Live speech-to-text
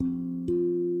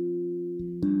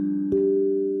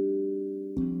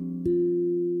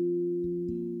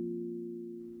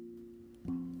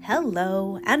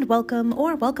Hello, and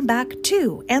welcome back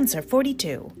to Answer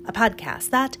 42, a podcast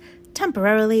that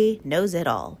temporarily knows it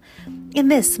all. In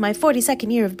this, my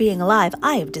 42nd year of being alive,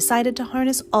 I have decided to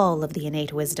harness all of the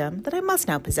innate wisdom that I must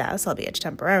now possess, albeit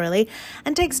temporarily,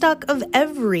 and take stock of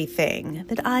everything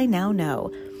that I now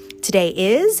know. Today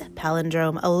is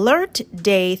Palindrome Alert,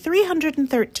 day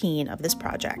 313 of this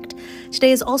project.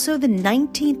 Today is also the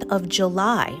 19th of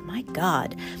July. My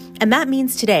God. And that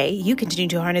means today you continue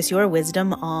to harness your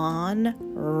wisdom on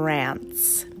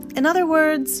rants. In other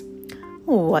words,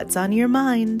 what's on your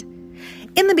mind?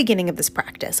 In the beginning of this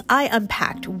practice, I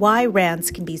unpacked why rants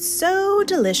can be so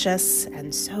delicious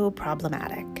and so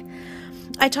problematic.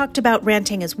 I talked about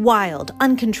ranting as wild,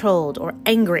 uncontrolled, or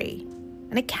angry.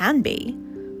 And it can be.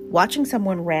 Watching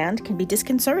someone rant can be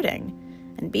disconcerting,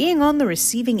 and being on the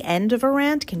receiving end of a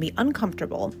rant can be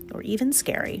uncomfortable or even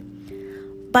scary.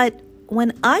 But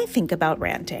when I think about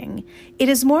ranting, it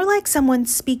is more like someone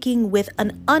speaking with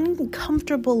an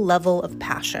uncomfortable level of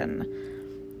passion.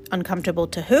 Uncomfortable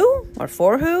to who or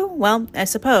for who? Well, I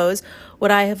suppose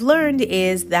what I have learned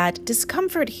is that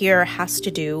discomfort here has to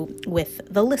do with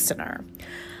the listener.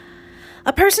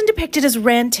 A person depicted as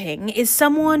ranting is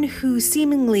someone who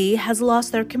seemingly has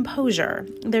lost their composure,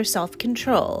 their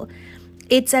self-control.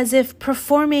 It's as if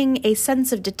performing a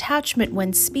sense of detachment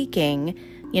when speaking,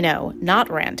 not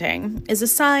ranting, is a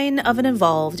sign of an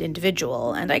evolved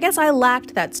individual. And I guess I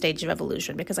lacked that stage of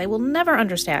evolution because I will never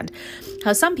understand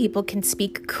how some people can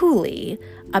speak coolly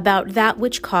about that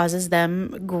which causes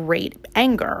them great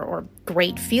anger or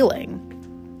great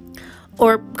feeling,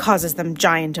 or causes them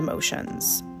giant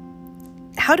emotions.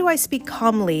 How do I speak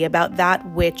calmly about that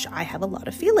which I have a lot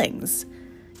of feelings?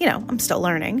 I'm still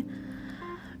learning.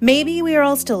 Maybe we are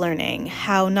all still learning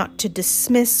how not to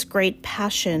dismiss great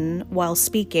passion while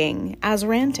speaking as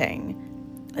ranting,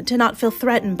 to not feel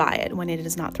threatened by it when it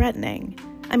is not threatening.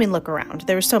 I mean, look around.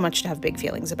 There is so much to have big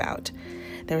feelings about.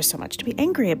 There is so much to be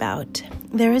angry about.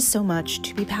 There is so much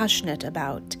to be passionate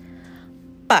about.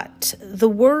 But the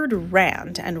word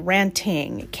rant and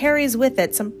ranting carries with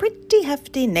it some pretty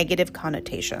hefty negative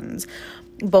connotations,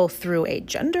 both through a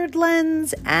gendered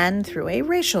lens and through a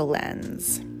racial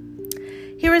lens.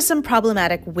 Here is some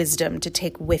problematic wisdom to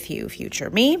take with you, future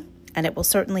me, and it will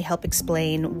certainly help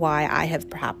explain why I have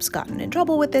perhaps gotten in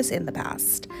trouble with this in the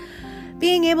past.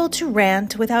 Being able to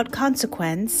rant without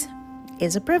consequence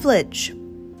is a privilege.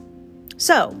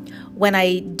 So, when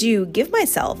I do give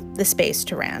myself the space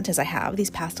to rant, as I have these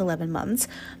past 11 months,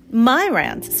 my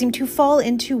rants seem to fall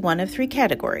into one of three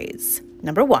categories.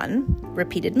 Number 1,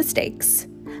 repeated mistakes.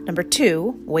 Number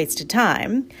 2, wasted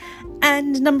time.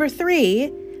 And number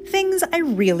 3, things I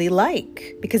really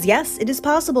like. Because yes, it is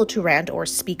possible to rant or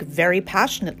speak very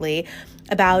passionately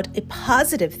about a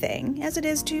positive thing, as it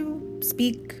is to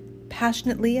speak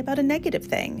passionately about a negative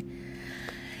thing.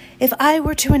 If I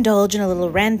were to indulge in a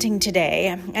little ranting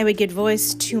today, I would give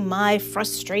voice to my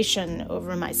frustration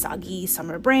over my soggy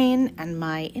summer brain and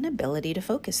my inability to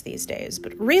focus these days.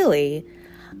 But really,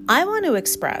 I want to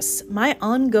express my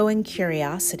ongoing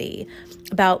curiosity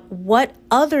about what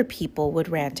other people would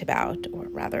rant about, or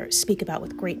rather speak about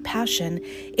with great passion,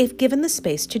 if given the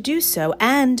space to do so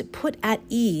and put at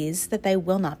ease that they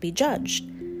will not be judged.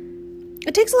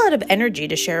 It takes a lot of energy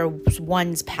to share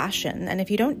one's passion, and if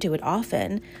you don't do it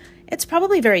often, it's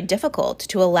probably very difficult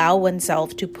to allow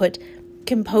oneself to put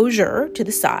composure to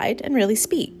the side and really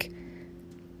speak.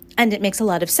 And it makes a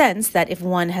lot of sense that if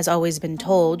one has always been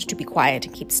told to be quiet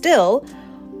and keep still,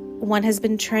 one has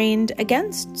been trained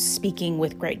against speaking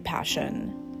with great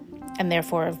passion. And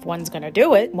therefore, if one's going to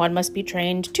do it, one must be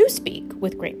trained to speak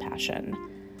with great passion.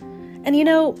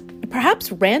 And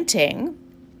perhaps ranting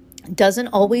doesn't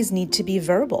always need to be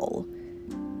verbal.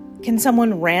 Can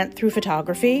someone rant through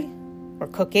photography, or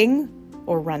cooking,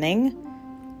 or running,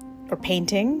 or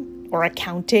painting, or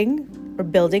accounting, or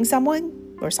building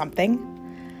someone, or something?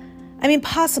 I mean,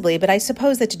 possibly, but I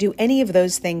suppose that to do any of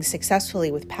those things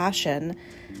successfully with passion,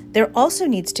 there also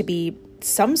needs to be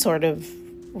some sort of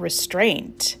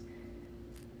restraint.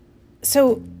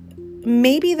 So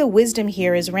maybe the wisdom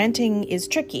here is ranting is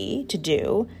tricky to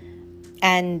do,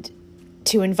 and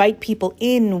to invite people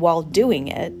in while doing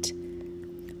it.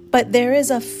 But there is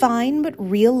a fine but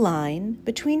real line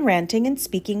between ranting and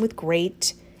speaking with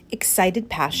great, excited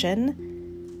passion.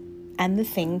 And the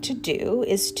thing to do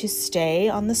is to stay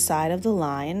on the side of the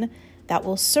line that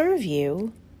will serve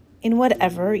you in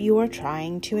whatever you are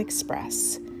trying to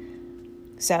express.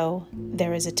 So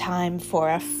there is a time for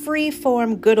a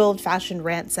free-form, good old-fashioned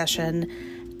rant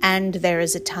session, And there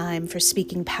is a time for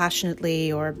speaking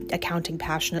passionately or accounting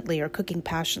passionately or cooking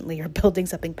passionately or building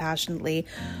something passionately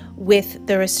with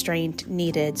the restraint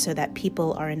needed so that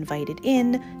people are invited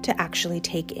in to actually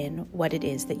take in what it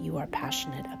is that you are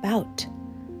passionate about.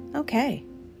 Okay.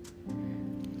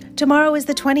 Tomorrow is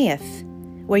the 20th,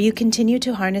 where you continue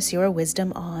to harness your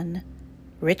wisdom on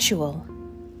ritual.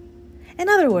 In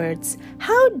other words,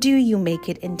 how do you make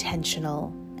it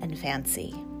intentional and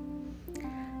fancy?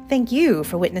 Thank you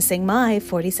for witnessing my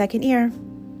 40-second year.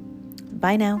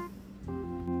 Bye now.